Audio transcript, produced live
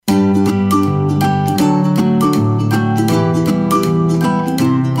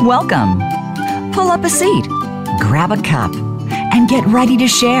Welcome. Pull up a seat, grab a cup, and get ready to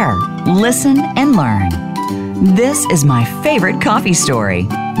share, listen, and learn. This is My Favorite Coffee Story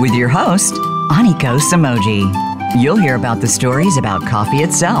with your host, Aniko Samoji. You'll hear about the stories about coffee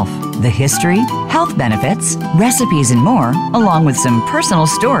itself, the history, health benefits, recipes, and more, along with some personal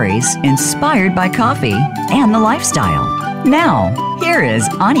stories inspired by coffee and the lifestyle. Now, here is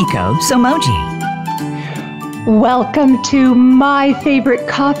Aniko Samoji. Welcome to My Favorite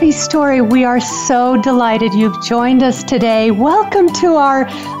Coffee Story. We are so delighted you've joined us today. Welcome to our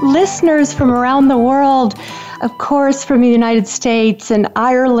listeners from around the world. Of course, from the United States and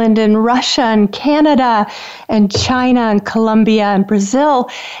Ireland and Russia and Canada and China and Colombia and Brazil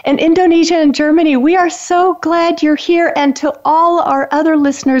and Indonesia and Germany. We are so glad you're here, and to all our other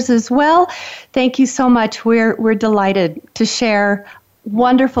listeners as well. Thank you so much. We're delighted to share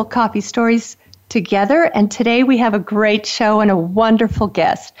wonderful coffee stories together, and today we have a great show and a wonderful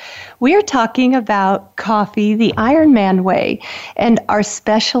guest. We are talking about coffee the Ironman Way, and our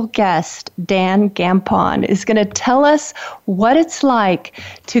special guest, Dan Gampon, is going to tell us what it's like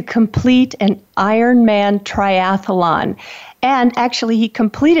to complete an Ironman triathlon. And actually, he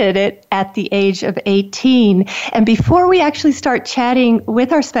completed it at the age of 18. And before we actually start chatting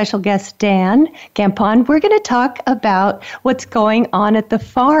with our special guest, Dan Gampon, we're going to talk about what's going on at the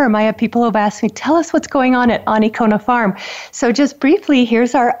farm. I have people who have asked me, tell us what's going on at Kona Farm. So just briefly,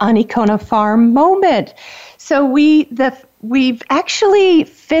 here's our Kona Farm moment. So we've actually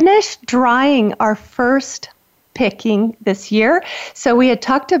finished drying our first picking this year. So we had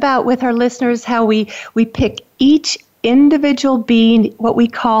talked about with our listeners how we pick each individual bean, what we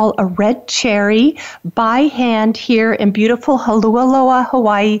call a red cherry, by hand here in beautiful Holualoa,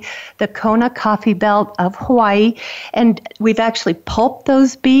 Hawaii, the Kona coffee belt of Hawaii. And we've actually pulped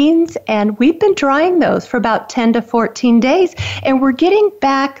those beans, and we've been drying those for about 10 to 14 days. And we're getting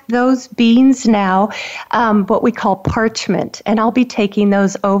back those beans now, what we call parchment. And I'll be taking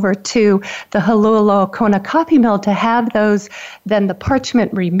those over to the Holualoa Kona coffee mill to have those, then the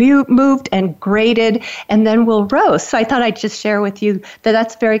parchment removed and graded, and then we'll roast. So I thought I'd just share with you that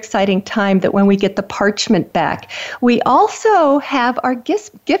that's a very exciting time that when we get the parchment back. We also have our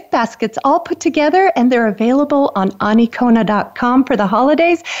gift baskets all put together, and they're available on anikona.com for the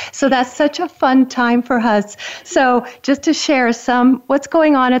holidays. So that's such a fun time for us. So just to share some what's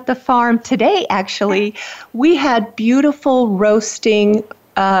going on at the farm today, actually, we had beautiful roasting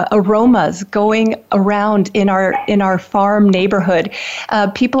aromas going around in our farm neighborhood.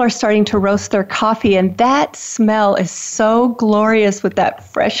 People are starting to roast their coffee, and that smell is so glorious with that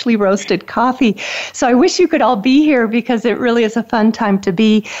freshly roasted coffee. So I wish you could all be here, because it really is a fun time to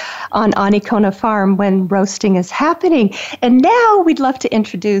be on Kona Farm when roasting is happening. And now we'd love to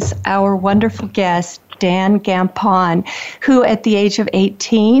introduce our wonderful guest, Dan Gampon, who at the age of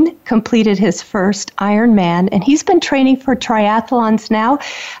 18 completed his first Ironman, and he's been training for triathlons now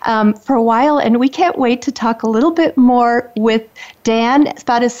for a while, and we can't wait to talk a little bit more with Dan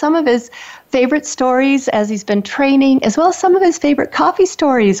about some of his favorite stories as he's been training, as well as some of his favorite coffee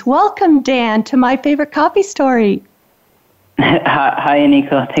stories. Welcome, Dan, to My Favorite Coffee Story. Hi,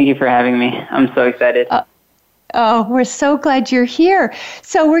 Aniko. Thank you for having me. I'm so excited. Oh, we're so glad you're here.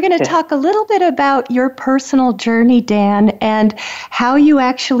 So we're going to talk a little bit about your personal journey, Dan, and how you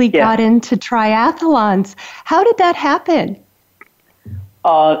actually got into triathlons. How did that happen?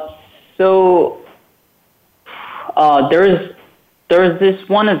 There was this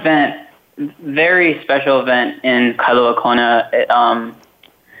one event, very special event in Kailua, Kona,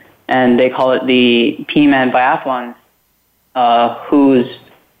 and they call it the P-Man Biathlon,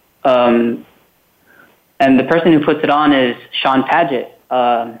 and the person who puts it on is Sean Padgett.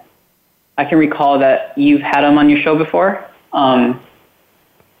 I can recall that you've had him on your show before. And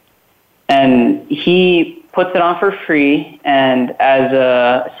he puts it on for free. And as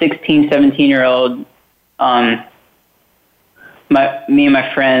a 16, 17-year-old, me and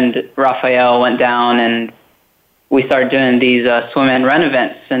my friend Raphael went down, and we started doing these swim and run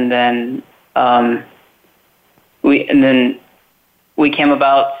events. And then we came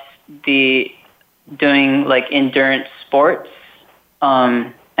about doing like endurance sports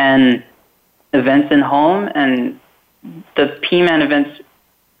and events in home, and the P-Man events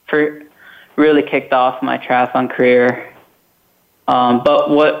really kicked off my triathlon career. But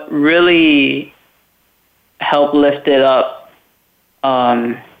what really helped lift it up,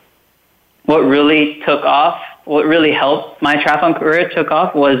 what really helped my triathlon career took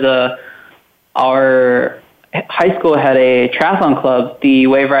off was our high school had a triathlon club, the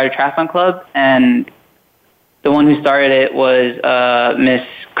Wave Rider Triathlon Club, and the one who started it was Miss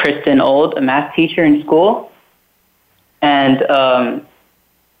Kristen Old, a math teacher in school. And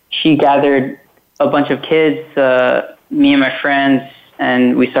she gathered a bunch of kids, me and my friends,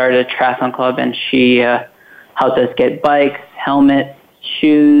 and we started a triathlon club, and she helped us get bikes, helmets,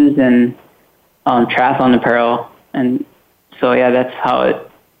 shoes, and triathlon apparel. And so, yeah, that's how it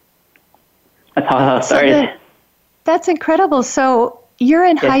started. That's incredible. So you're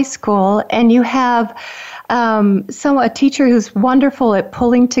in high school, and you have a teacher who's wonderful at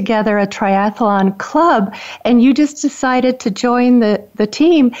pulling together a triathlon club, and you just decided to join the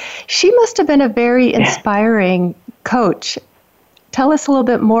team. She must have been a very inspiring coach. Tell us a little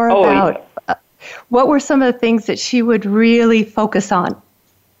bit more about what were some of the things that she would really focus on.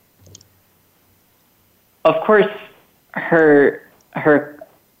 Of course, of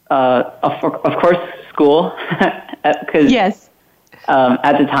course, school, because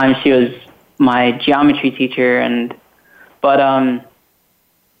at the time she was my geometry teacher, but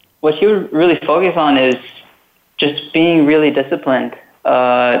what she would really focus on is just being really disciplined,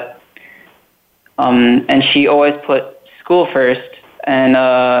 and she always put school first. And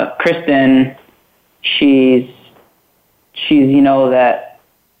Kristen, she's that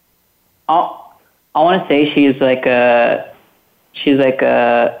I want to say she's like a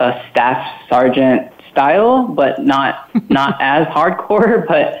staff sergeant style, but not as hardcore.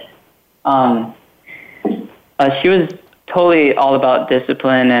 But she was totally all about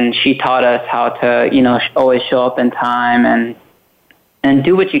discipline, and she taught us how to always show up in time and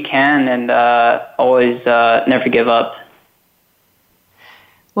do what you can, and always never give up.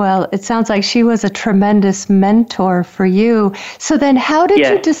 Well, it sounds like she was a tremendous mentor for you. So then how did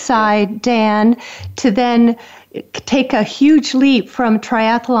you decide, Dan, to then take a huge leap from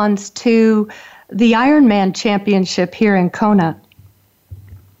triathlons to the Ironman championship here in Kona?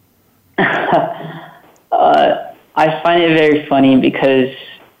 I find it very funny because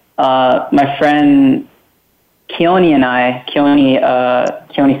my friend Keone and I,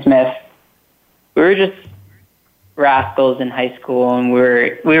 Keone Smith, we were just rascals in high school, and we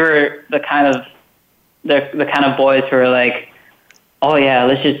were the kind of boys who were like, oh yeah,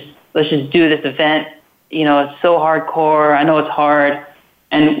 let's just do this event. It's so hardcore. I know it's hard,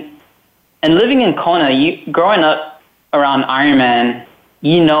 and living in Kona, growing up around Ironman,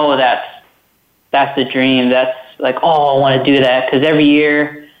 that's the dream. That's like, oh, I want to do that, because every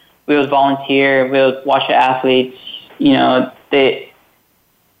year we would volunteer, we would watch the athletes.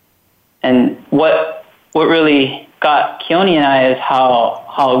 And what really got Keone and I is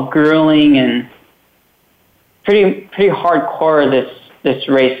how grueling and pretty hardcore this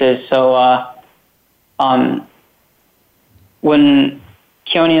race is. So when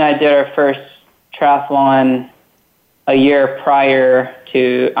Keone and I did our first triathlon a year prior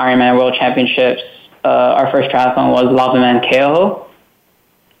to Ironman World Championships, our first triathlon was Lava Man Keoho.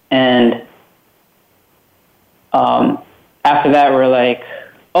 And after that, we're like,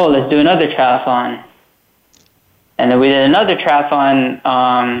 oh, let's do another triathlon. And then we did another triathlon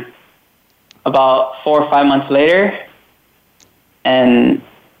about 4 or 5 months later. And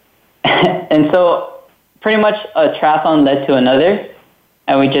so pretty much a triathlon led to another,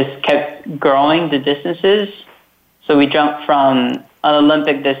 and we just kept growing the distances. So we jumped from an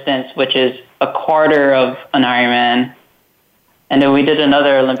Olympic distance, which is a quarter of an Ironman, and then we did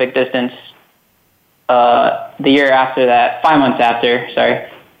another Olympic distance the year after that, 5 months after, sorry.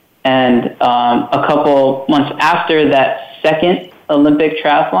 And a couple months after that second Olympic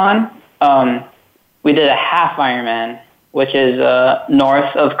triathlon, we did a half Ironman, which is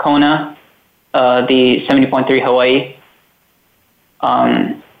north of Kona, the 70.3 Hawaii.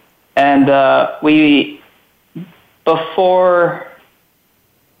 We before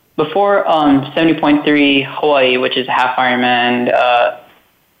 70.3 Hawaii, which is half Ironman,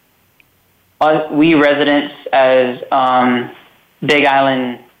 we residents as Big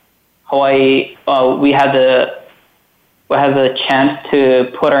Island, Hawaii, we had the chance to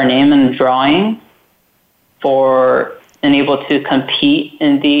put our name in the drawing and able to compete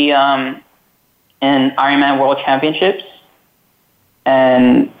in the in Ironman World Championships,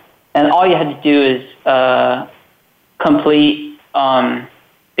 and all you had to do is complete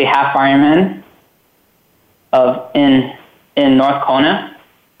the half Ironman in North Kona,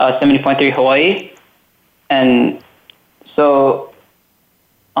 70.3 Hawaii, and so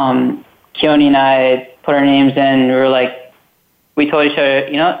Keone and I put our names in. We told each other,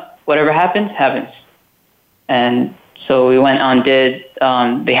 whatever happens, happens. And so we went on, did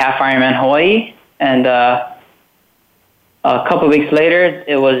the half Ironman Hawaii, and a couple of weeks later,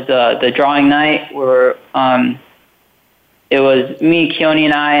 it was the drawing night where it was me, Keone,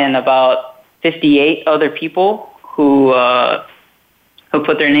 and I, and about 58 other people who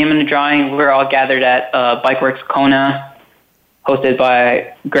put their name in the drawing. We were all gathered at Bikeworks Kona hosted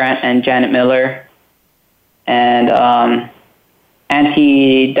by Grant and Janet Miller, and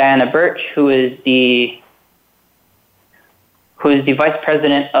Auntie Diana Birch, who is the vice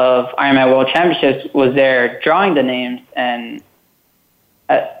president of Ironman World Championships, was there drawing the names. And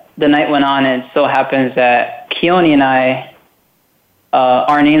the night went on, and it so happens that Keone and I,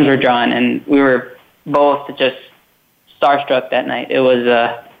 our names were drawn, and we were both just starstruck that night. It was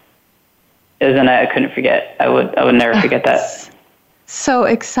a night I couldn't forget. I would never forget that. So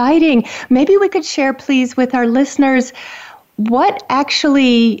exciting. Maybe we could share, please, with our listeners what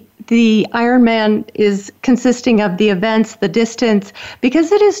actually the Ironman is consisting of, the events, the distance,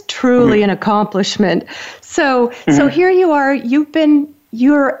 because it is truly an accomplishment. So here you are.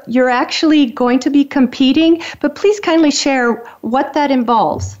 You're actually going to be competing, but please kindly share what that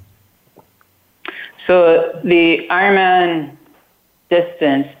involves. So the Ironman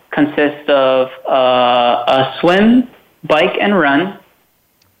distance consists of a swim, bike, and run.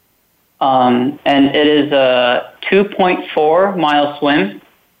 And it is a 2.4-mile swim,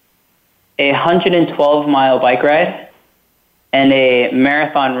 a 112-mile bike ride, and a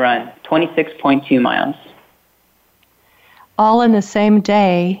marathon run, 26.2 miles. All in the same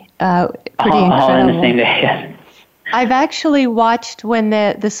day. Pretty incredible. All in the same day, yes. I've actually watched when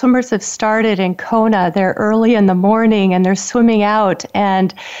the swimmers have started in Kona. They're early in the morning and they're swimming out,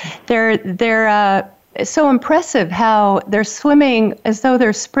 and they're so impressive how they're swimming as though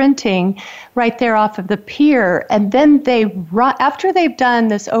they're sprinting right there off of the pier. And then they run, after they've done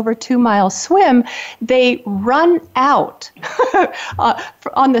this over 2-mile swim, they run out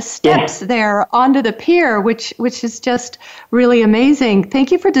on the steps there onto the pier, which is just really amazing.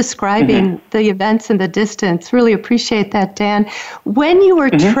 Thank you for describing the events and the distance. Really appreciate that, Dan. When you were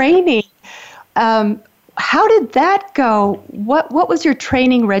training, how did that go? What was your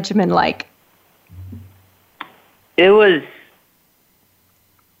training regimen like? It was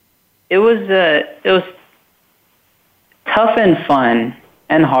tough and fun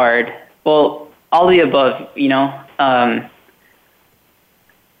and hard. Well, all the above, you know.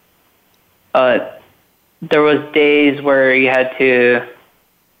 There was days where you had to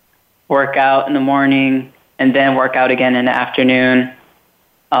work out in the morning and then work out again in the afternoon.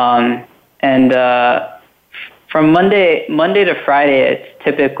 And from Monday to Friday, it's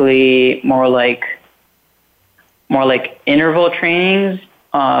typically more like interval trainings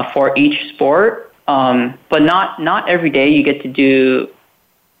for each sport, but not every day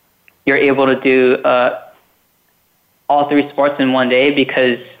you're able to do all 3 sports in one day,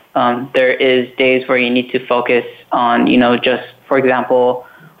 because there is days where you need to focus on, just, for example,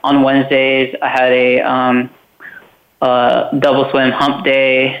 on Wednesdays I had a double swim hump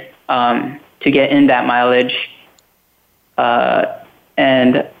day to get in that mileage,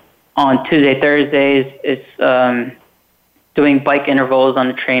 and on Tuesday, Thursdays, it's doing bike intervals on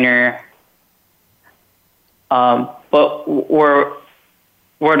the trainer. But where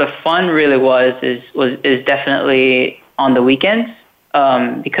the fun really is definitely on the weekends,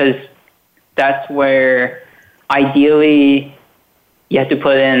 because that's where ideally you have to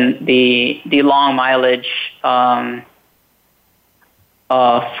put in the long mileage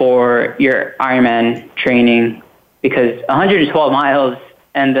for your Ironman training, because 112 miles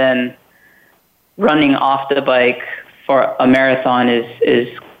and then running off the bike for a marathon is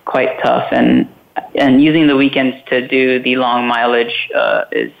quite tough, and using the weekends to do the long mileage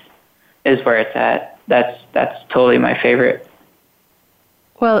is where it's at. That's totally my favorite.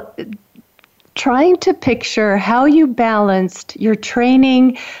 Well, trying to picture how you balanced your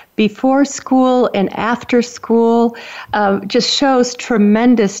training before school and after school just shows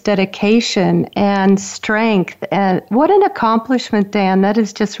tremendous dedication and strength. And what an accomplishment, Dan. That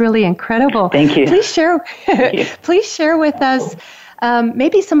is just really incredible. Thank you. Please share with us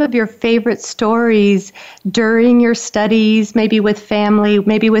maybe some of your favorite stories during your studies, maybe with family,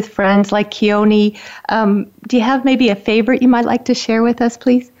 maybe with friends like Keone. Do you have maybe a favorite you might like to share with us,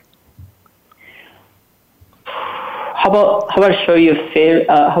 please? How about I show you a favorite?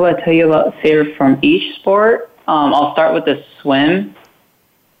 How about I tell you about a favorite from each sport? I'll start with the swim.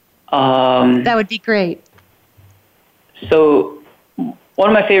 That would be great. So, one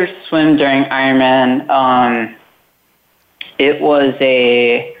of my favorites to swim during Ironman, it was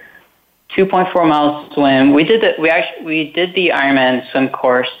a 2.4-mile swim. We did the Ironman swim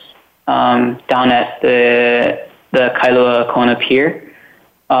course down at the Kailua Kona Pier.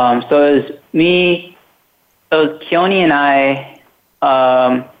 So it was me. It was Keone and I,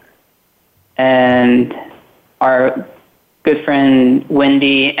 and our good friend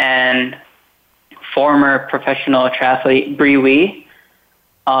Wendy and former professional triathlete Bree Wee.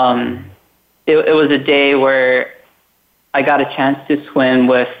 It was a day where I got a chance to swim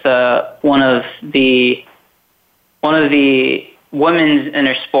with one of the women's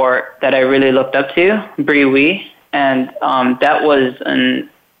inner sport that I really looked up to, Bree Wee, and that was an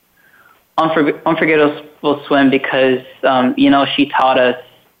unforgettable swim because she taught us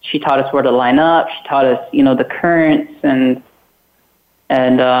where to line up. She taught us the currents and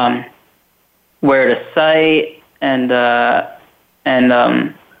where to sight and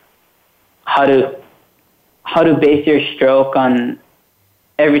how to base your stroke on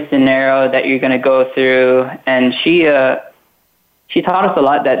every scenario that you're going to go through. And she taught us a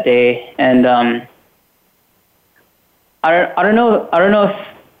lot that day. And I don't know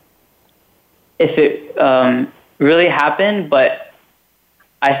if it really happened, but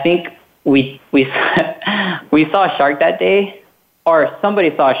I think we saw a shark that day, or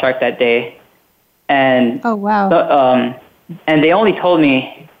somebody saw a shark that day. And oh wow! And they only told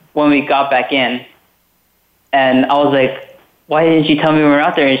me when we got back in, and I was like, "Why didn't you tell me when we were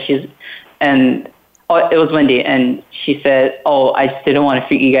out there?" And it was Wendy, and she said, "Oh, I just didn't want to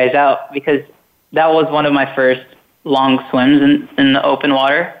freak you guys out because that was one of my first long swims in the open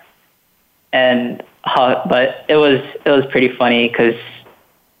water." And but it was pretty funny because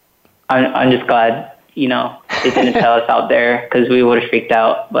I'm just glad they didn't tell us out there because we would have freaked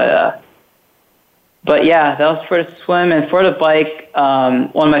out. But yeah, that was for the swim. And for the bike,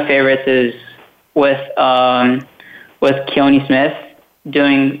 one of my favorites is with Keone Smith.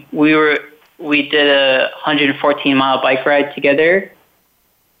 We did a 114-mile bike ride together,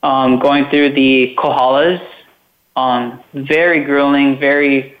 going through the Kohalas. Very grueling,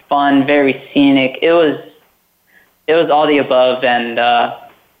 very fun, very scenic. It was all the above, and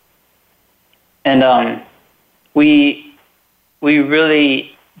we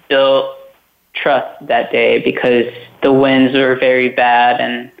really built trust that day because the winds were very bad,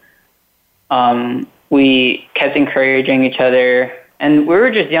 and we kept encouraging each other. And we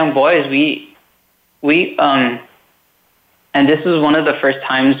were just young boys. And this was one of the first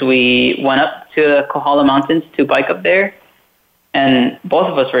times we went up to the Kohala Mountains to bike up there. And both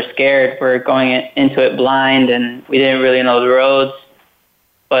of us were scared. We're going into it blind, and we didn't really know the roads.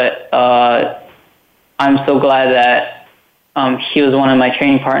 But I'm so glad that he was one of my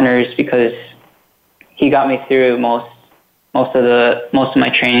training partners because he got me through most of my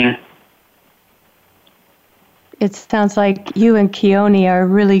training. It sounds like you and Keone are a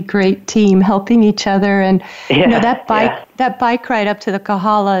really great team, helping each other. And that bike ride up to the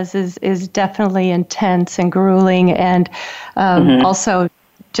Kohalas is definitely intense and grueling, and also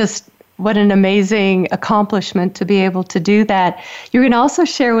just what an amazing accomplishment to be able to do that. You're going to also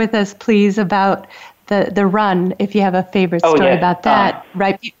share with us, please, about the run, if you have a favorite story about that,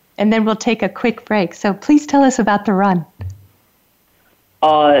 right? And then we'll take a quick break. So please tell us about the run.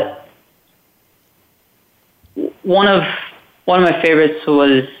 One of my favorites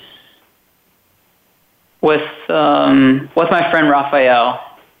was with my friend Raphael.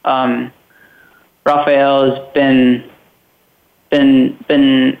 Raphael has been with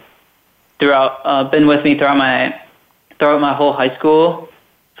me throughout my whole high school,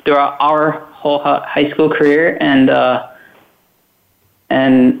 throughout our whole high school career, and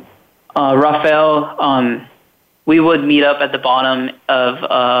Raphael. We would meet up at the bottom of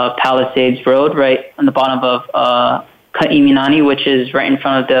Palisades Road, right on the bottom of Ka'iminani, which is right in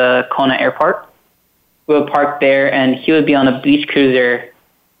front of the Kona airport. We would park there, and he would be on a beach cruiser,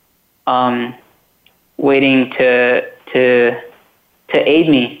 waiting to aid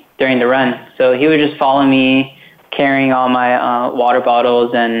me during the run. So he would just follow me, carrying all my water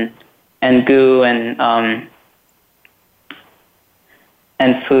bottles and goo and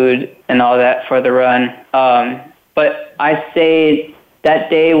food and all that for the run. But I say that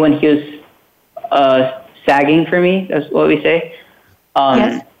day when he was sagging for me, that's what we say,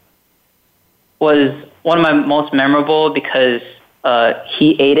 yes, was one of my most memorable because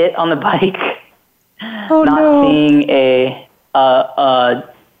he ate it on the bike. Oh, not no. seeing a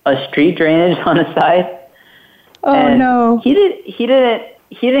street drainage on the side. Oh, and no. He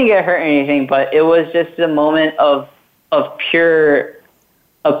didn't get hurt or anything, but it was just a moment of pure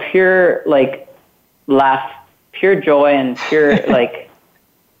like laugh, pure joy, and pure like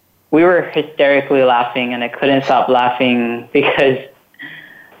we were hysterically laughing, and I couldn't stop laughing because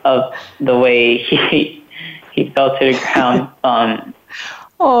of the way he fell to the ground. I'm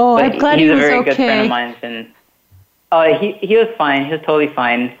glad he was okay. He's a very good friend of mine, and he was fine. He was totally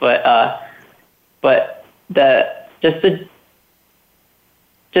fine, but just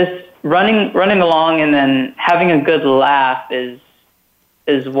running along and then having a good laugh is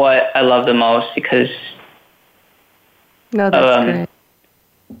what I love the most because no, that's great.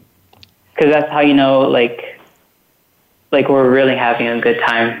 Because that's how like like we're really having a good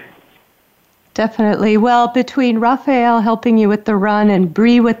time. Definitely. Well, between Raphael helping you with the run and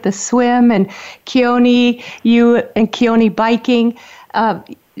Bree with the swim and you and Keone biking,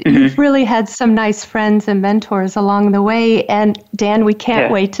 you've really had some nice friends and mentors along the way. And Dan, we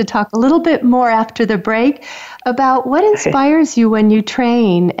can't wait to talk a little bit more after the break about what inspires you when you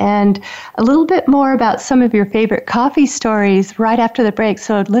train and a little bit more about some of your favorite coffee stories right after the break.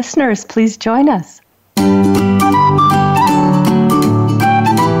 So listeners, please join us.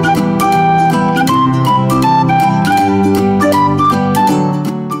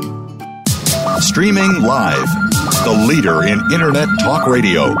 Streaming live, the leader in Internet talk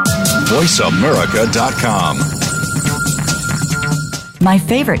radio, voiceamerica.com. My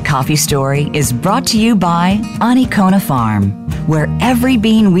favorite coffee story is brought to you by Kona Farm, where every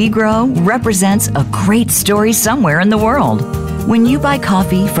bean we grow represents a great story somewhere in the world. When you buy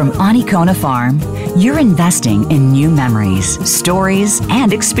coffee from Kona Farm, you're investing in new memories, stories,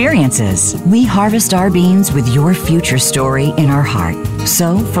 and experiences. We harvest our beans with your future story in our heart.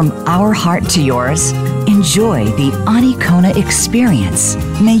 So, from our heart to yours, enjoy the Kona experience.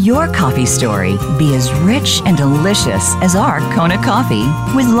 May your coffee story be as rich and delicious as our Kona coffee.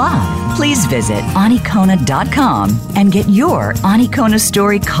 With love, please visit anikona.com and get your Kona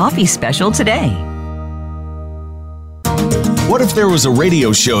Story coffee special today. What if there was a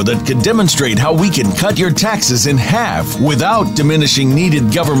radio show that could demonstrate how we can cut your taxes in half without diminishing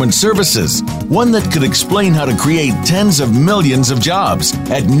needed government services? One that could explain how to create tens of millions of jobs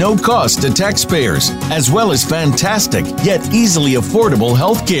at no cost to taxpayers, as well as fantastic yet easily affordable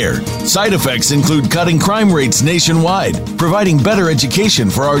health care. Side effects include cutting crime rates nationwide, providing better education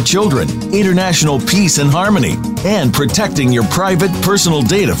for our children, international peace and harmony, and protecting your private personal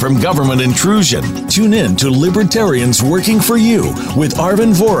data from government intrusion. Tune in to Libertarians Working for You with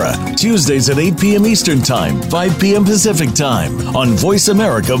Arvin Vora, Tuesdays at 8 p.m. Eastern Time, 5 p.m. Pacific Time on Voice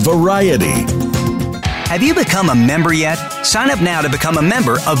America Variety. Have you become a member yet? Sign up now to become a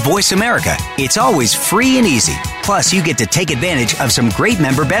member of Voice America. It's always free and easy. Plus, you get to take advantage of some great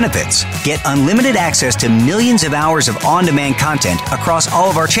member benefits. Get unlimited access to millions of hours of on-demand content across all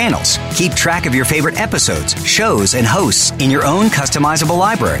of our channels. Keep track of your favorite episodes, shows, and hosts in your own customizable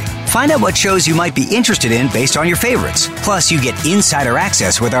library. Find out what shows you might be interested in based on your favorites. Plus, you get insider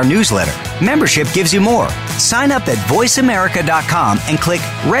access with our newsletter. Membership gives you more. Sign up at voiceamerica.com and click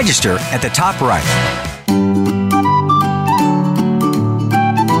register at the top right.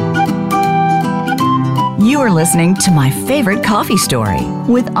 You are listening to My Favorite Coffee Story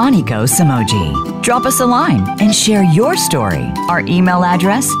with Aniko Samoji. Drop us a line and share your story. Our email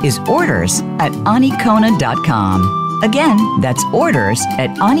address is orders@anikona.com. Again, that's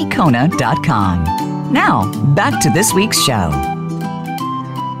orders@anikona.com. Now, back to this week's show.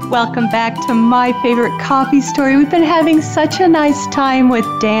 Welcome back to My Favorite Coffee Story. We've been having such a nice time with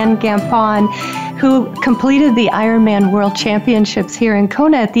Dan Gampon, who completed the Ironman World Championships here in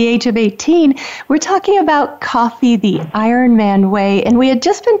Kona at the age of 18. We're talking about coffee the Ironman Way, and we had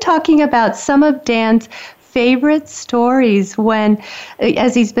just been talking about some of Dan's favorite stories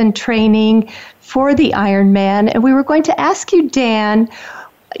as he's been training for the Ironman. And we were going to ask you, Dan,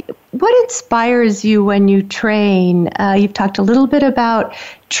 what inspires you when you train? You've talked a little bit about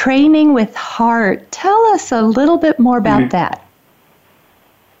training with heart. Tell us a little bit more about that.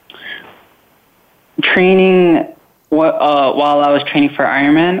 Training while I was training for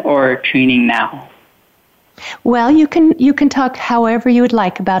Ironman, or training now? Well, you can talk however you would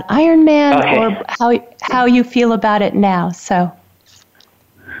like about Ironman, or how you feel about it now. So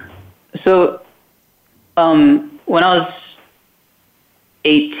when I was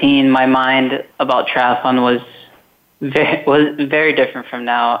 18, my mind about triathlon was very different from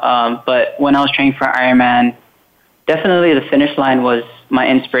now. But when I was training for Ironman, definitely the finish line was my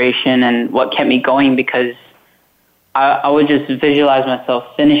inspiration and what kept me going, because I would just visualize myself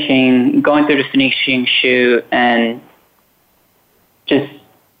going through the finishing chute and just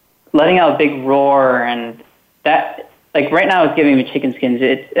letting out a big roar. And that, like right now, it's giving me chicken skins.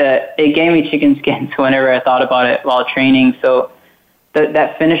 It gave me chicken skins whenever I thought about it while training. So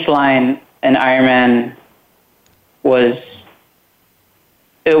that finish line in Ironman was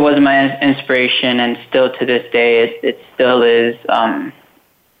my inspiration, and still to this day, it still is.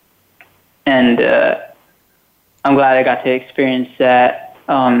 And I'm glad I got to experience that.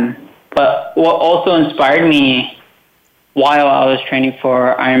 But what also inspired me while I was training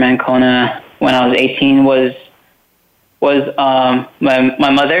for Ironman Kona when I was 18 was my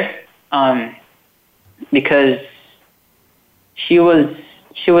mother, because she was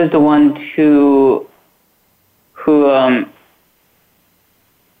the one who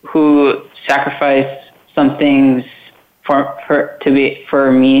sacrificed some things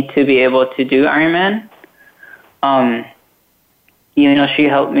for me to be able to do Ironman. She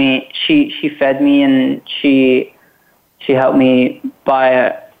helped me. She fed me, and she helped me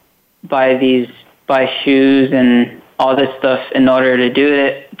buy shoes and all this stuff in order to do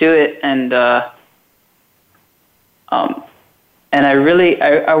it, and I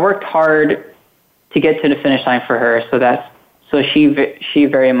worked hard to get to the finish line for her. So she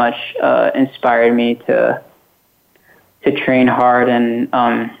very much inspired me to train hard and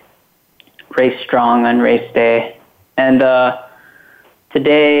race strong on race day. And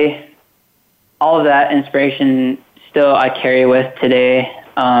today, all of that inspiration still I carry with today.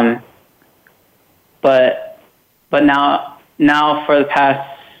 But now for the past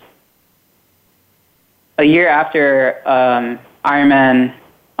a year after Ironman,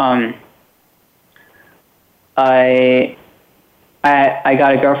 I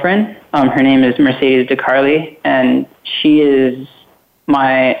got a girlfriend. Her name is Mercedes DeCarly, and she is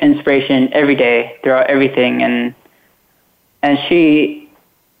my inspiration every day throughout everything. And she's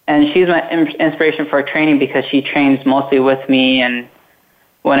my inspiration for training because she trains mostly with me, and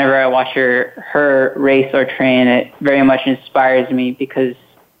whenever I watch her race or train, it very much inspires me because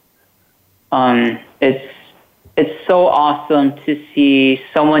it's so awesome to see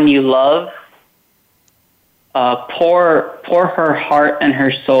someone you love pour her heart and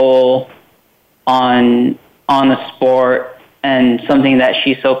her soul on a sport and something that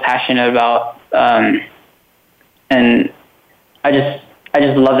she's so passionate about. And I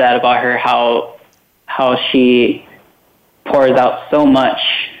just love that about her, how she pours out so much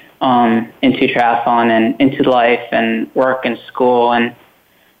into triathlon and into life and work and school, and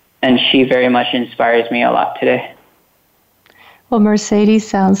she very much inspires me a lot today. Well, Mercedes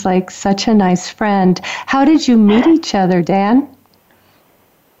sounds like such a nice friend. How did you meet each other, Dan?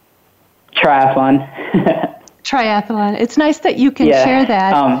 Triathlon. Triathlon. It's nice that you can share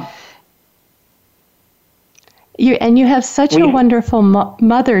that. You have such a wonderful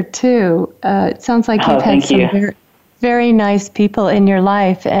mother, too. It sounds like you've had some very, very nice people in your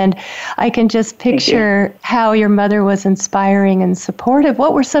life. And I can just picture how your mother was inspiring and supportive.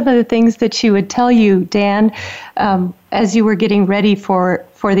 What were some of the things that she would tell you, Dan, as you were getting ready for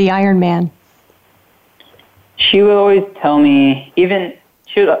the Ironman? She would always tell me,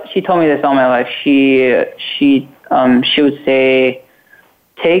 she told me this all my life. She would say,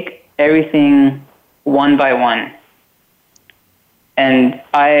 take everything one by one. And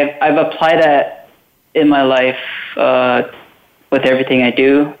I've applied that in my life with everything I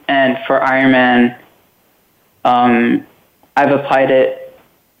do. And for Ironman, I've applied it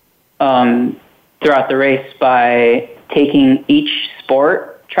throughout the race by taking each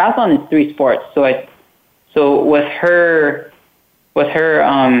sport. Triathlon is 3 sports. So with her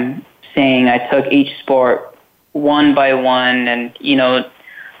saying, I took each sport one by one, and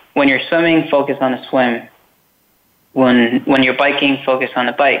when you're swimming, focus on the swim. When you're biking, focus on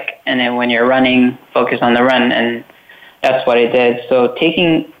the bike, and then when you're running, focus on the run, and that's what I did. So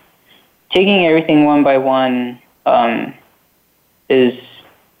taking everything one by one is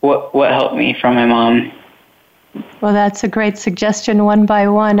what helped me from my mom. Well, that's a great suggestion, one by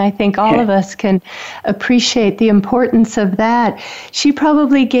one. I think all of us can appreciate the importance of that. She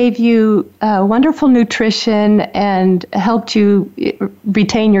probably gave you wonderful nutrition and helped you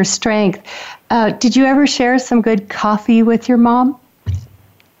retain your strength. Did you ever share some good coffee with your mom?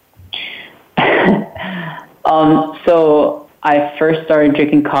 So I first started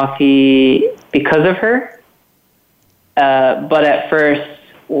drinking coffee because of her. But at first,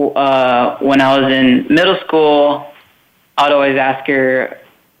 when I was in middle school, I'd always ask her,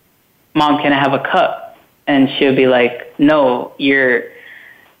 Mom, can I have a cup? And she would be like, no, you're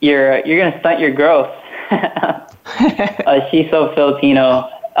going to stunt your growth. She's so Filipino,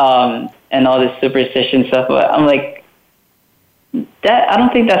 and all this superstition stuff. But I'm like, I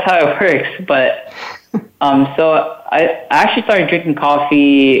don't think that's how it works. But so I actually started drinking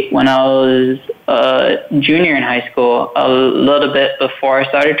coffee when I was a junior in high school, a little bit before I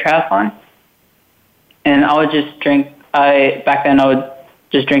started triathlon. And I would just drink, back then I would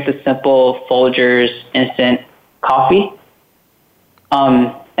just drink the simple Folgers instant coffee.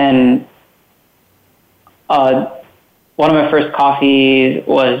 And one of my first coffees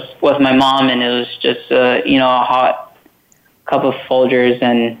was with my mom, and it was just, a hot cup of Folgers.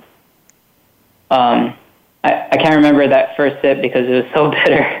 And I can't remember that first sip because it was so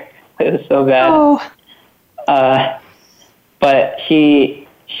bitter. It was so bad. Oh. But she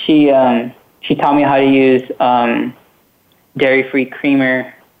taught me how to use dairy-free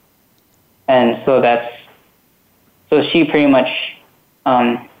creamer, and so she pretty much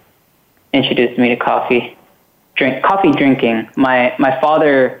introduced me to coffee. coffee drinking. My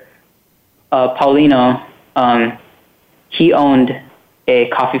father, Paulino, he owned a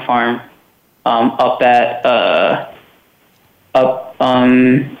coffee farm up at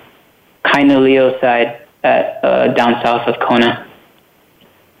Kainaleo side at down south of Kona.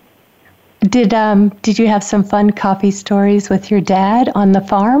 Did you have some fun coffee stories with your dad on the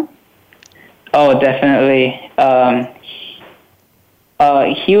farm? Oh, definitely.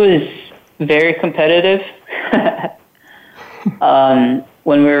 He was very competitive.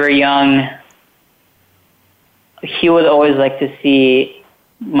 When we were young, he would always like to see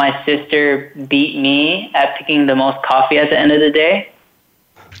my sister beat me at picking the most coffee at the end of the day.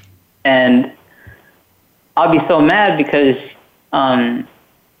 And I'll be so mad because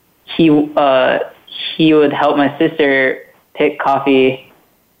he would help my sister pick coffee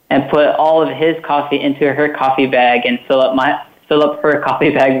and put all of his coffee into her coffee bag and fill up her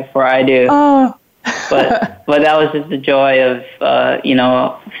coffee bag before I do. Oh. but that was just the joy of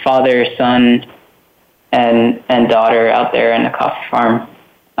father, son, and daughter out there in the coffee farm.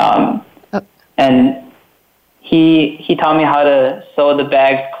 And he taught me how to sew the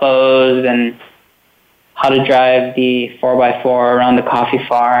bags closed and how to drive the 4x4 around the coffee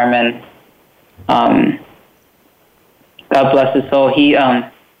farm. And God bless his soul. He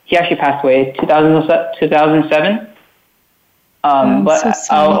actually passed away 2007. But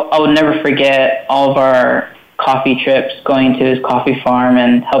so I will never forget all of our coffee trips, going to his coffee farm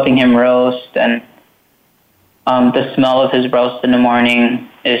and helping him roast, and the smell of his roast in the morning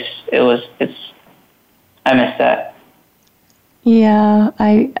I miss that. Yeah,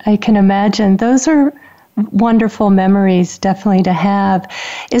 I can imagine. Those are wonderful memories, definitely to have.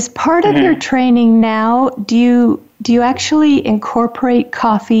 Is part of your training now, do you actually incorporate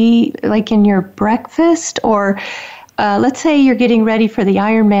coffee like in your breakfast? Or let's say you're getting ready for the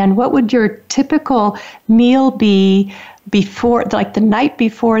Ironman, what would your typical meal be before, like the night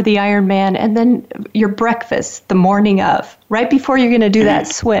before the Ironman, and then your breakfast the morning of, right before you're going to do that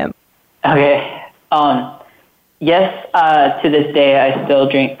swim? Okay. Yes, to this day, I still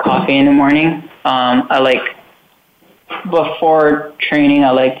drink coffee in the morning. Before training,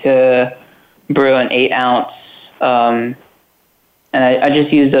 I like to brew an 8-ounce, and I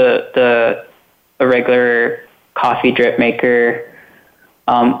just use a regular coffee drip maker.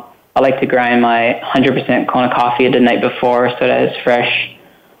 I like to grind my 100% Kona coffee the night before so that it's fresh.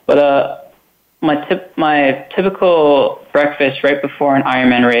 But my typical breakfast right before an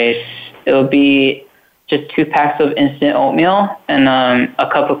Ironman race, it'll be just 2 packs of instant oatmeal and a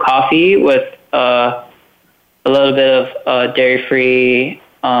cup of coffee with a little bit of dairy-free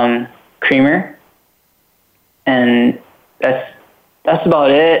creamer, and that's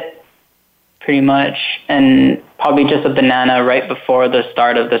about it, pretty much. And probably just a banana right before the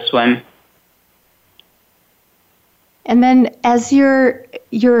start of the swim. And then as you're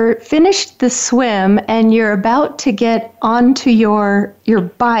finished the swim and you're about to get onto your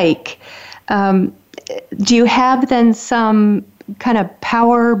bike, do you have then some kind of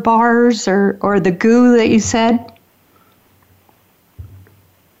power bars or the goo that you said?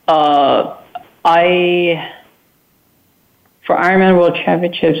 For Ironman World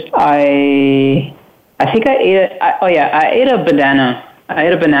Championships, I think I ate a banana. I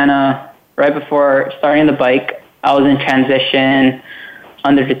ate a banana right before starting the bike. I was in transition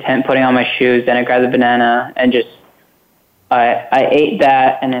under the tent, putting on my shoes. Then I grabbed the banana and I ate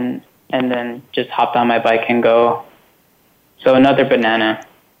that, and then just hopped on my bike and go. So another banana.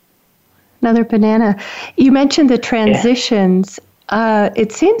 Another banana. You mentioned the transitions. Yeah.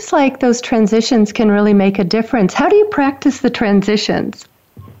 It seems like those transitions can really make a difference. How do you practice the transitions?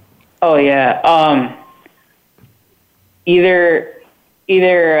 Oh yeah. Either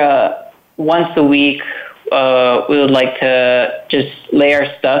once a week, we would like to just lay our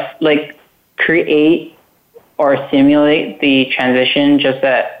stuff, like create or simulate the transition just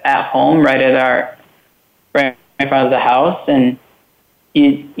at home, right in front of the house, and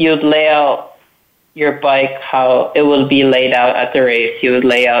you'd lay out your bike how it will be laid out at the race. You would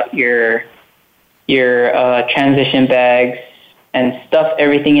lay out your transition bags and stuff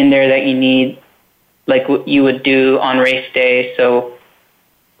everything in there that you need, like what you would do on race day. So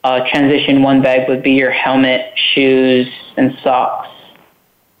transition 1 bag would be your helmet, shoes, and socks.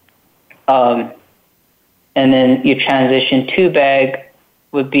 And then your transition 2 bag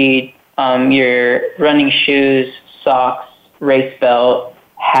would be your running shoes, socks, race belt,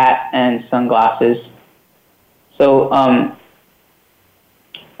 hat, and sunglasses. So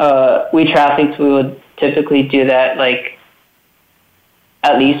we triathletes, we would typically do that like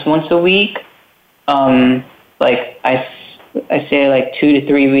at least once a week. Like I say, like 2 to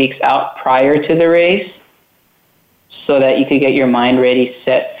 3 weeks out prior to the race. so that you could get your mind ready,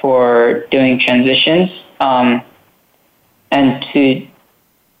 set for doing transitions, and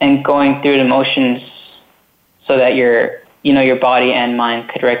going through the motions so that your body and mind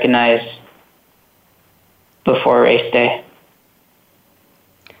could recognize before race day.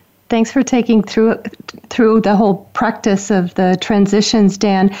 Thanks for taking through the whole practice of the transitions,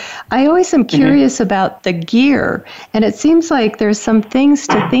 Dan. I always am curious about the gear, and it seems like there's some things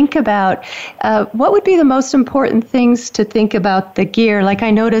to think about. What would be the most important things to think about the gear? Like,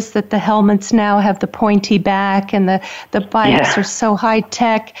 I noticed that the helmets now have the pointy back, and the bikes are so high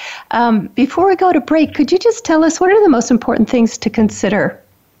tech. Before we go to break, could you just tell us what are the most important things to consider?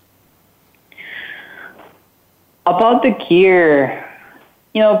 About the gear,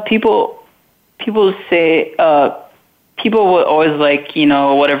 people say, people will always like,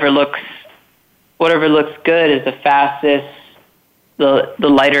 whatever looks good is the fastest, the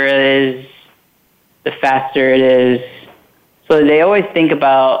lighter it is, the faster it is. So they always think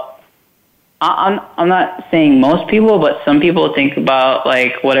about, I'm not saying most people, but some people think about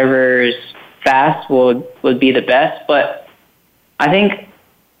like whatever is fast would be the best. But I think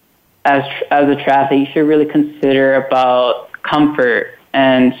as a triathlete, you should really consider about comfort.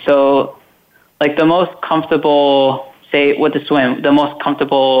 And so, like the most comfortable, say with the swim, the most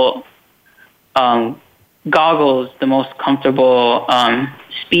comfortable goggles, the most comfortable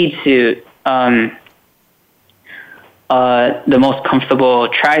speed suit, the most comfortable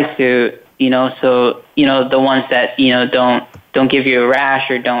tri-suit, so, the ones that, don't give you a rash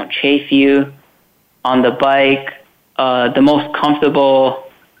or don't chafe you on the bike, the most comfortable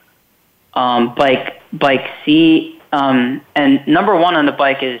bike seat. And number one on the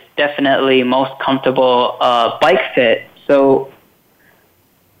bike is definitely most comfortable bike fit. So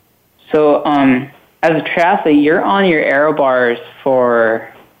as a triathlete, you're on your aero bars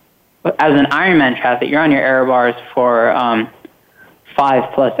as an Ironman triathlete, you're on your aero bars for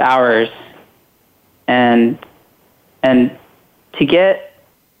 5+ hours, and to get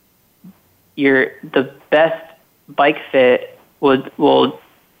the best bike fit will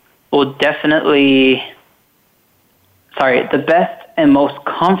definitely. The best and most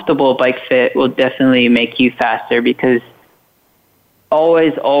comfortable bike fit will definitely make you faster, because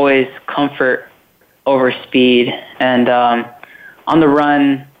always comfort over speed. And on the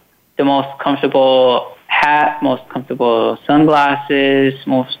run, the most comfortable hat, most comfortable sunglasses,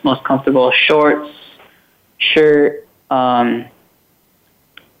 most comfortable shorts, shirt, and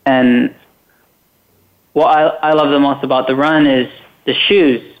what I love the most about the run is the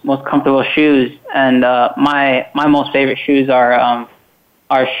shoes, most comfortable shoes. And my most favorite shoes are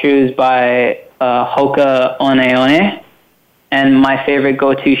shoes by Hoka One One. And my favorite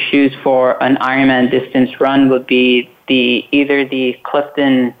go-to shoes for an Ironman distance run would be either the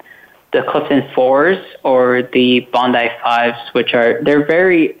Clifton 4s or the Bondi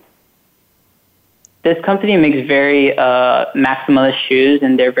 5s, this company makes very maximalist shoes,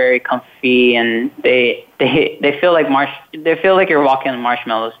 and they're very comfy, and they feel like you're walking on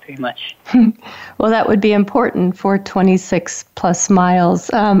marshmallows, pretty much. Well, that would be important for 26+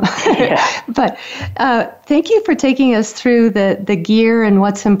 miles. But thank you for taking us through the gear and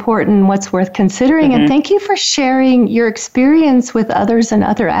what's important, what's worth considering, and thank you for sharing your experience with others and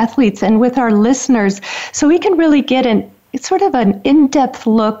other athletes and with our listeners, so we can really get it's sort of an in-depth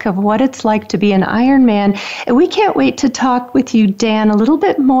look of what it's like to be an Ironman. And we can't wait to talk with you, Dan, a little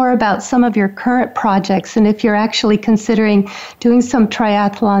bit more about some of your current projects, and if you're actually considering doing some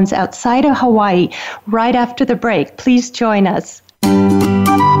triathlons outside of Hawaii right after the break. Please join us.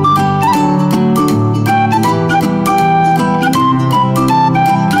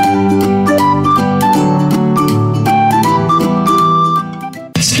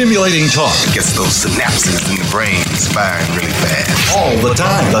 Stimulating talk. It gets those synapses in the brain firing really fast. All the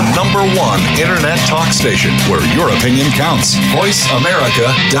time. The #1 internet talk station where your opinion counts.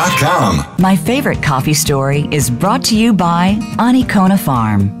 VoiceAmerica.com. My favorite coffee story is brought to you by Kona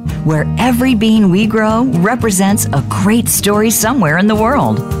Farm, where every bean we grow represents a great story somewhere in the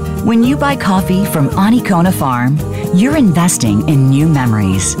world. When you buy coffee from Kona Farm, you're investing in new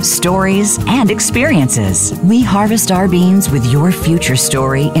memories, stories, and experiences. We harvest our beans with your future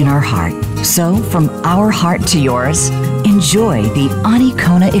story in our heart. So, from our heart to yours, enjoy the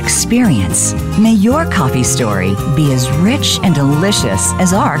Kona experience. May your coffee story be as rich and delicious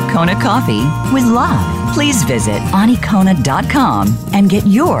as our Kona coffee. With love, please visit anikona.com and get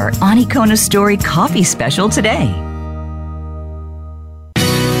your Kona Story coffee special today.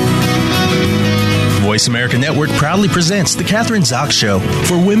 Voice America Network proudly presents The Catherine Zox Show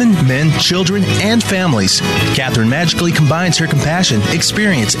for women, men, children, and families. Catherine magically combines her compassion,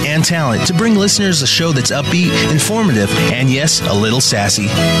 experience, and talent to bring listeners a show that's upbeat, informative, and yes, a little sassy.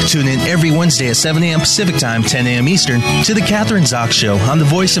 Tune in every Wednesday at 7 a.m. Pacific Time, 10 a.m. Eastern to The Catherine Zox Show on the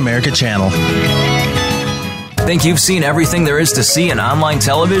Voice America channel. Think you've seen everything there is to see in online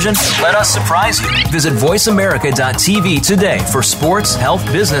television? Let us surprise you. Visit voiceamerica.tv today for sports, health,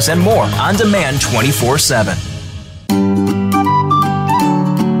 business, and more on demand 24/7.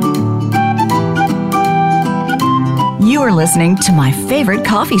 You are listening to My Favorite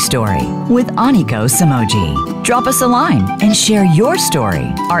Coffee Story with Aniko Samoji. Drop us a line and share your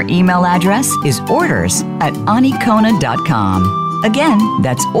story. Our email address is orders@anikona.com. Again,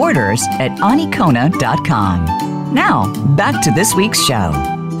 that's orders@anikona.com. Now, back to this week's show.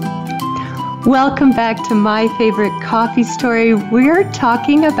 Welcome back to My Favorite Coffee Story. We're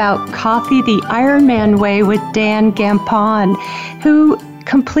talking about coffee the Ironman Way with Dan Gampon, who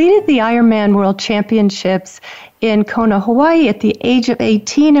completed the Ironman World Championships in Kona, Hawaii at the age of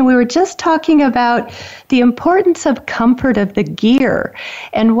 18, and we were just talking about the importance of comfort of the gear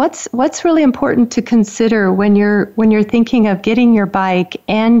and what's really important to consider when you're thinking of getting your bike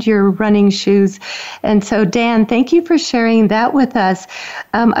and your running shoes. And so, Dan, thank you for sharing that with us.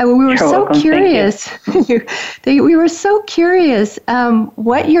 We were so curious. We were so curious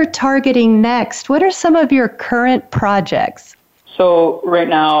what you're targeting next. What are some of your current projects? So right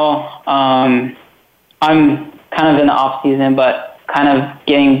now, I'm kind of in the off season, but kind of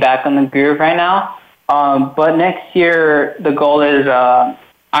getting back on the groove right now. But next year, the goal is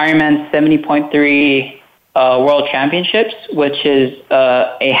Ironman 70.3 World Championships, which is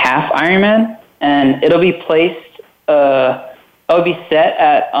a half Ironman, and it'll be set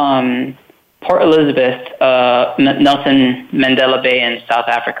at Port Elizabeth, Nelson Mandela Bay in South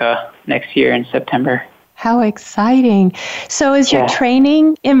Africa next year in September. How exciting. So is your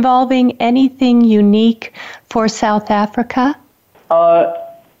training involving anything unique for South Africa? I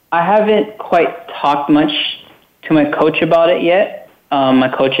haven't quite talked much to my coach about it yet. My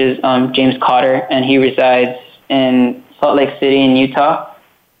coach is James Cotter, and he resides in Salt Lake City in Utah.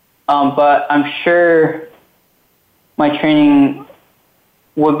 But I'm sure my training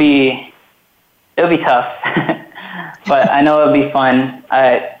it'll be tough. But I know it'll be fun.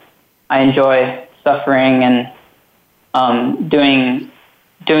 I enjoy suffering and doing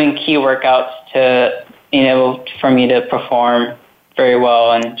key workouts to for me to perform very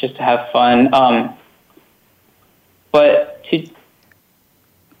well and just to have fun. But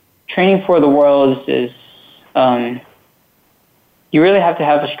training for the Worlds is you really have to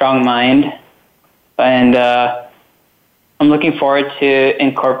have a strong mind, and I'm looking forward to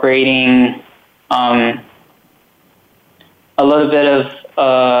incorporating a little bit of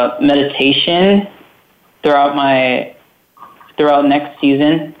meditation throughout next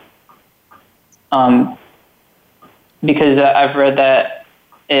season, because I've read that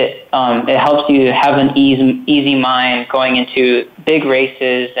it helps you have an easy mind going into big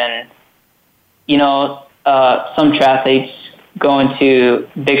races, and some triathletes go into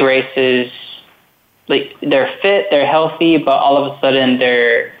big races like they're fit, they're healthy, but all of a sudden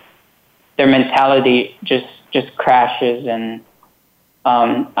their mentality just crashes. And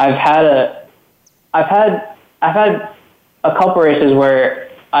I've had a couple races where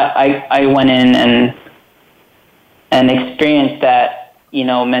I went in and experienced that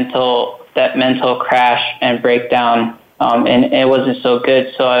mental crash and breakdown, and it wasn't so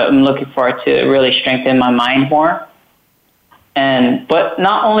good. So I'm looking forward to really strengthen my mind more, but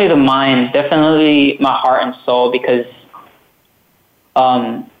not only the mind, definitely my heart and soul, because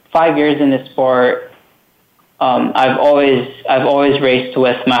 5 years in this sport, I've always raced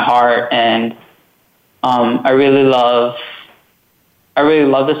with my heart, and I really love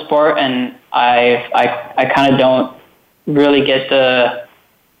the sport, and I kind of don't really get the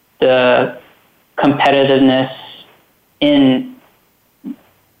competitiveness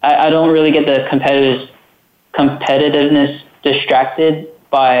I don't really get the competitiveness distracted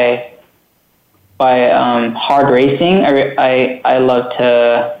by hard racing. I love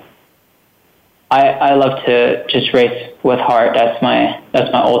to just race with heart. That's my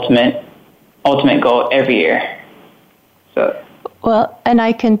ultimate goal every year. So. Well, and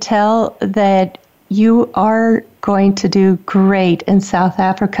I can tell that you are going to do great in South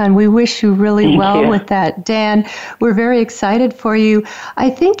Africa, and we wish you really with that, Dan. We're very excited for you. I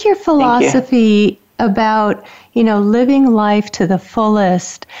think your philosophy about, living life to the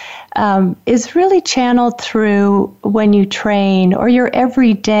fullest is really channeled through when you train or your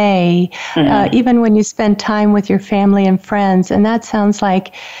everyday, even when you spend time with your family and friends. And that sounds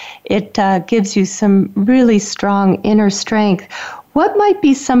like it gives you some really strong inner strength. What might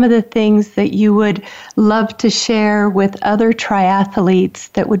be some of the things that you would love to share with other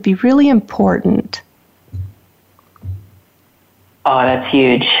triathletes that would be really important? Oh, that's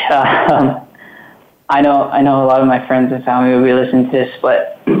huge. I know a lot of my friends and family will be listening to this,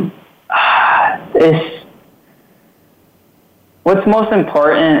 but what's most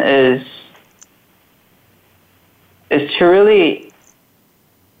important is to really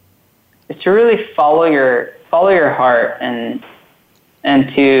follow your heart and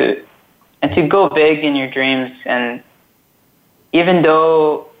to go big in your dreams. And even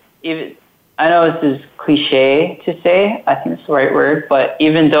I know this is cliche to say, I think it's the right word, but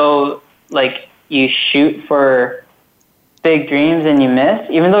even though like you shoot for big dreams and you miss,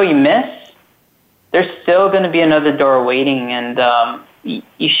 there's still going to be another door waiting, and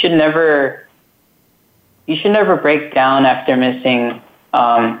you should never break down after missing.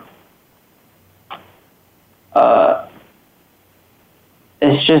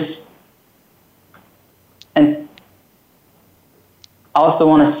 It's just, and I also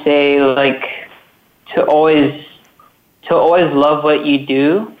want to say, like, to always love what you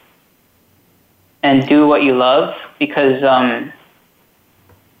do and do what you love, because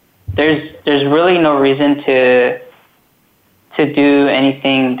there's really no reason to do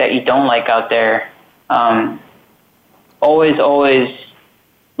anything that you don't like out there. Always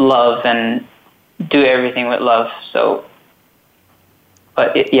love and do everything with love. So,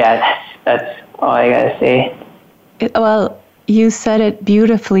 but that's all I gotta say. Well, you said it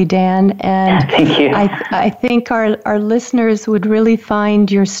beautifully, Dan, and thank you. I think our listeners would really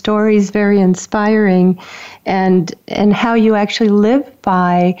find your stories very inspiring, and how you actually live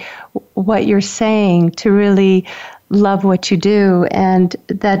by what you're saying to really love what you do, and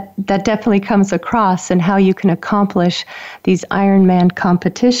that definitely comes across in how you can accomplish these Ironman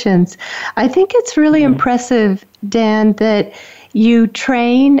competitions. I think it's really impressive, Dan, that you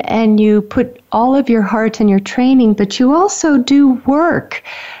train and you put all of your heart in your training, but you also do work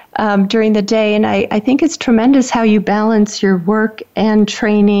during the day. And I think it's tremendous how you balance your work and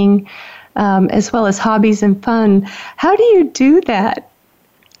training as well as hobbies and fun. How do you do that?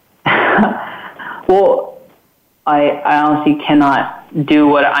 Well, I honestly cannot do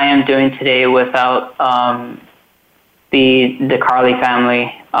what I am doing today without the Carly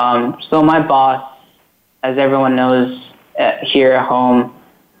family. So my boss, as everyone knows, here at home,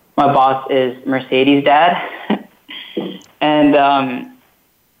 my boss is Mercedes' dad, and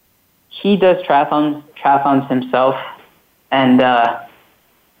he does triathlons himself, and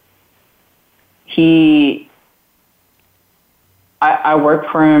I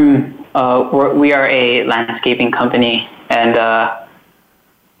work for him. We are a landscaping company, and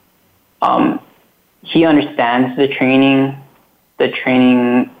he understands the training,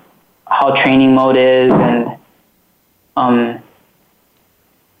 how training mode is, and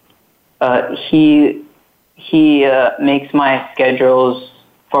he makes my schedules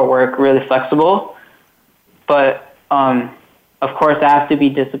for work really flexible, but of course I have to be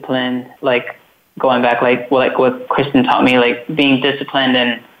disciplined, like going back, like what Kristen taught me, like being disciplined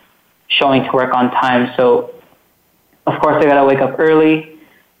and showing to work on time. So of course I gotta wake up early.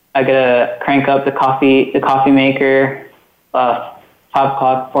 I gotta crank up the coffee maker, 5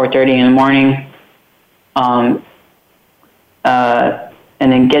 o'clock, 4:30 in the morning.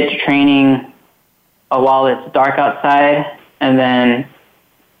 And then get to training while it's dark outside, and then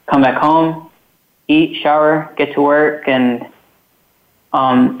come back home, eat, shower, get to work, and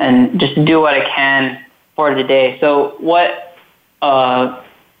just do what I can for the day. So what my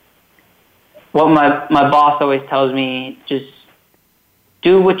boss always tells me, just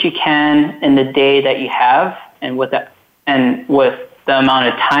do what you can in the day that you have, and with the amount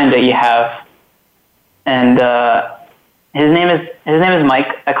of time that you have. And his name is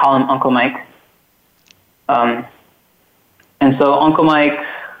Mike. I call him Uncle Mike. And so Uncle Mike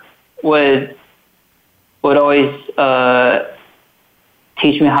would always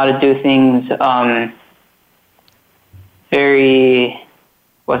teach me how to do things very,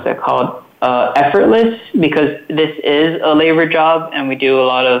 what's that called? Effortless, because this is a labor job, and we do a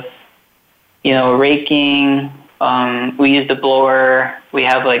lot of, raking. We use the blower. We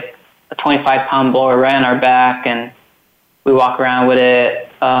have like a 25-pound blower right on our back, and we walk around with it.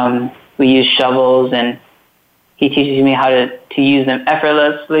 We use shovels, and he teaches me how to use them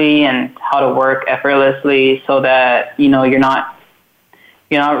effortlessly and how to work effortlessly, so that you're not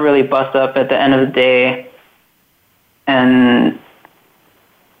you're not really bust up at the end of the day. And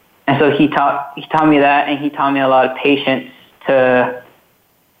so he taught me that, and he taught me a lot of patience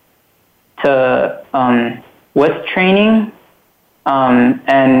with training.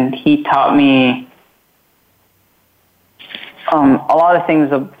 And he taught me a lot of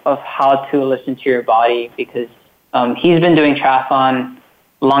things of how to listen to your body, because he's been doing triathlon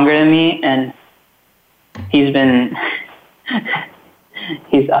longer than me, and he's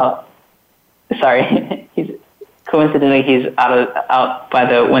out. Sorry, coincidentally he's out by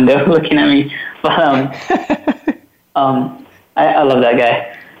the window looking at me. But I love that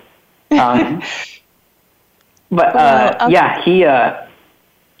guy. He.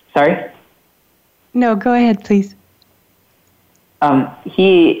 Sorry. No, go ahead, please.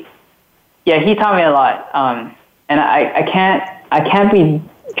 He taught me a lot. And I can't be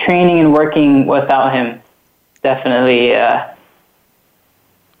training and working without him. Definitely.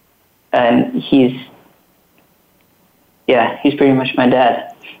 And he's pretty much my dad.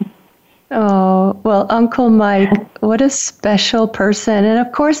 Oh, well, Uncle Mike, what a special person. And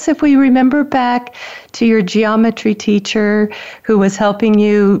of course, if we remember back to your geometry teacher who was helping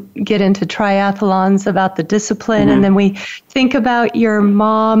you get into triathlons, about the discipline, and then we think about your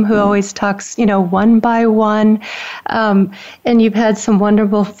mom who always talks, one by one, and you've had some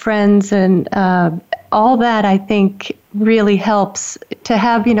wonderful friends, and all that, I think, really helps to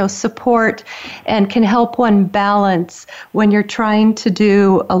have, support, and can help one balance when you're trying to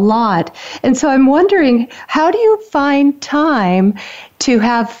do a lot. And so I'm wondering, how do you find time to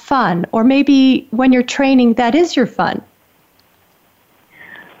have fun? Or maybe when you're training, that is your fun.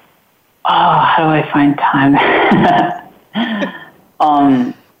 Oh, how do I find time?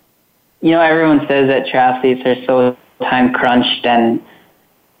 Everyone says that triathletes are so time crunched, and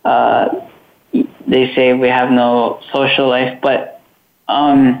they say we have no social life, but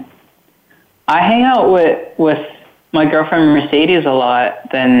I hang out with my girlfriend Mercedes a lot.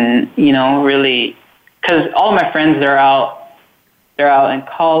 Then really, because all my friends they're out in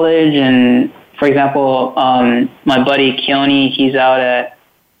college, and for example, my buddy Keone, he's out at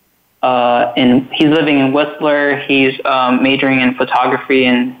he's living in Whistler. He's majoring in photography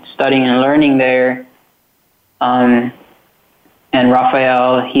and studying and learning there. And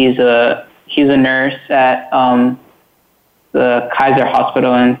Raphael, he's a nurse at the Kaiser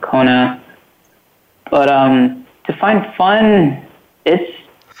Hospital in Kona. But to find fun, it's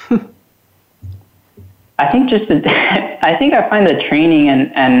I think I find the training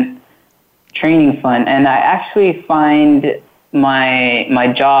and training fun, and I actually find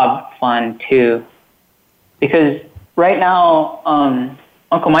my job fun too, because right now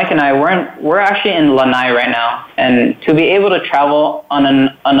Uncle Mike and I we're actually in Lanai right now, and to be able to travel on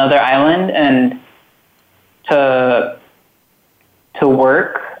another island and to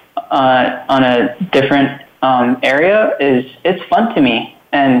work on a different area it's fun to me,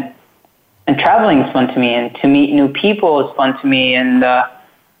 and traveling is fun to me, and to meet new people is fun to me, and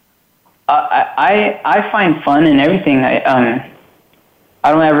I find fun in everything. I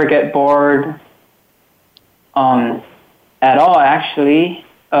don't ever get bored at all, actually.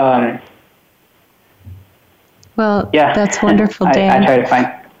 That's wonderful, Dan. I try to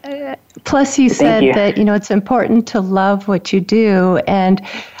find. Plus, you said that it's important to love what you do, and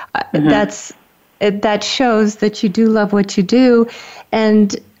that shows that you do love what you do.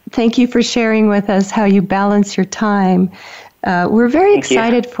 And thank you for sharing with us how you balance your time. We're very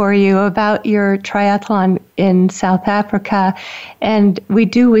excited for you about your triathlon in South Africa, and we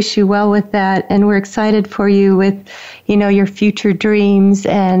do wish you well with that, and we're excited for you with, your future dreams,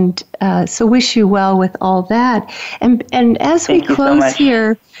 and so wish you well with all that. And as we close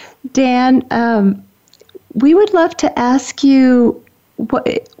here, Dan, we would love to ask you,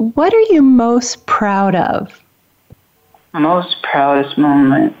 what are you most proud of? Most proudest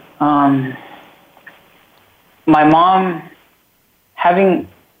moment? My mom...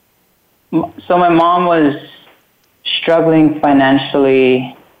 my mom was struggling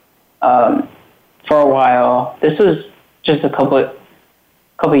financially for a while. This was just a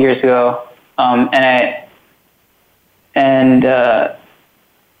couple years ago, and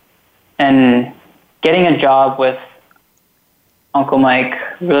getting a job with Uncle Mike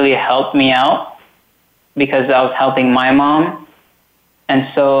really helped me out, because I was helping my mom, and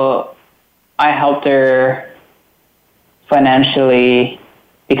so I helped her financially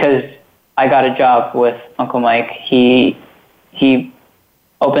because I got a job with Uncle Mike. He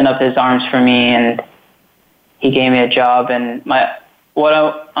opened up his arms for me, and he gave me a job. And what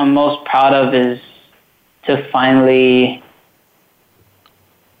I'm most proud of is to finally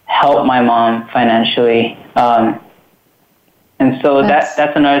help my mom financially. And And so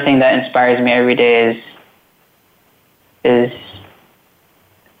that's another thing that inspires me every day is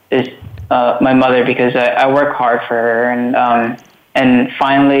my mother, because I work hard for her, and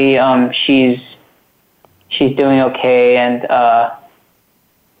finally she's doing okay, and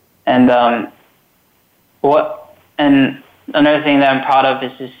another thing that I'm proud of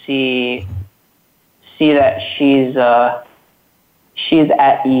is to see that she's at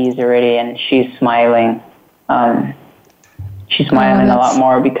ease already, and she's smiling. She's smiling a lot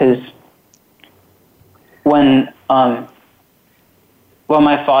more, because when my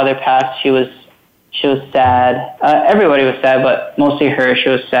father passed, she was sad. Everybody was sad, but mostly her. She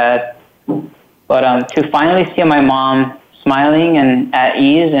was sad. But to finally see my mom smiling and at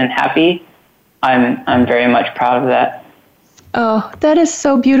ease and happy, I'm very much proud of that. Oh, that is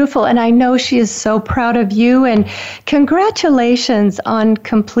so beautiful. And I know she is so proud of you. And congratulations on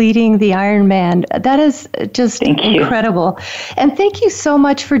completing the Ironman. That is just incredible. And thank you so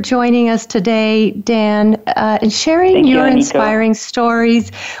much for joining us today, Dan, and sharing your inspiring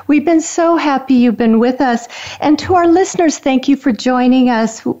stories. We've been so happy you've been with us. And to our listeners, thank you for joining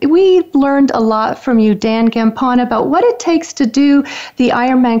us. We learned a lot from you, Dan Gampon, about what it takes to do the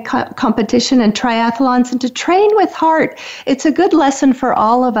Ironman competition and triathlons, and to train with heart. It's a good lesson for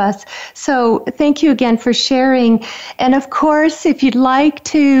all of us. So thank you again for sharing. And of course, if you'd like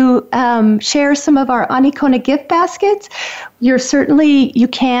to share some of our Kona gift baskets, you can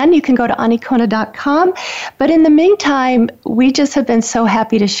go to anikona.com. But in the meantime, we just have been so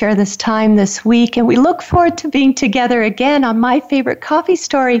happy to share this time this week, and we look forward to being together again on My Favorite Coffee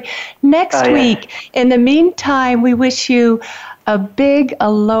Story next week. In the meantime, we wish you a big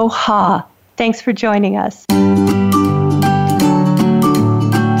aloha. Thanks for joining us.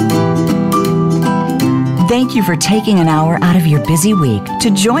 Thank you for taking an hour out of your busy week to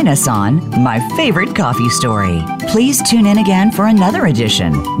join us on My Favorite Coffee Story. Please tune in again for another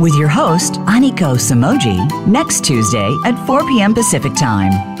edition with your host, Aniko Samoji, next Tuesday at 4 p.m. Pacific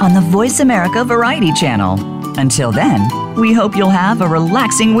Time on the Voice America Variety Channel. Until then, we hope you'll have a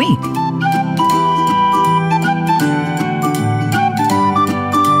relaxing week.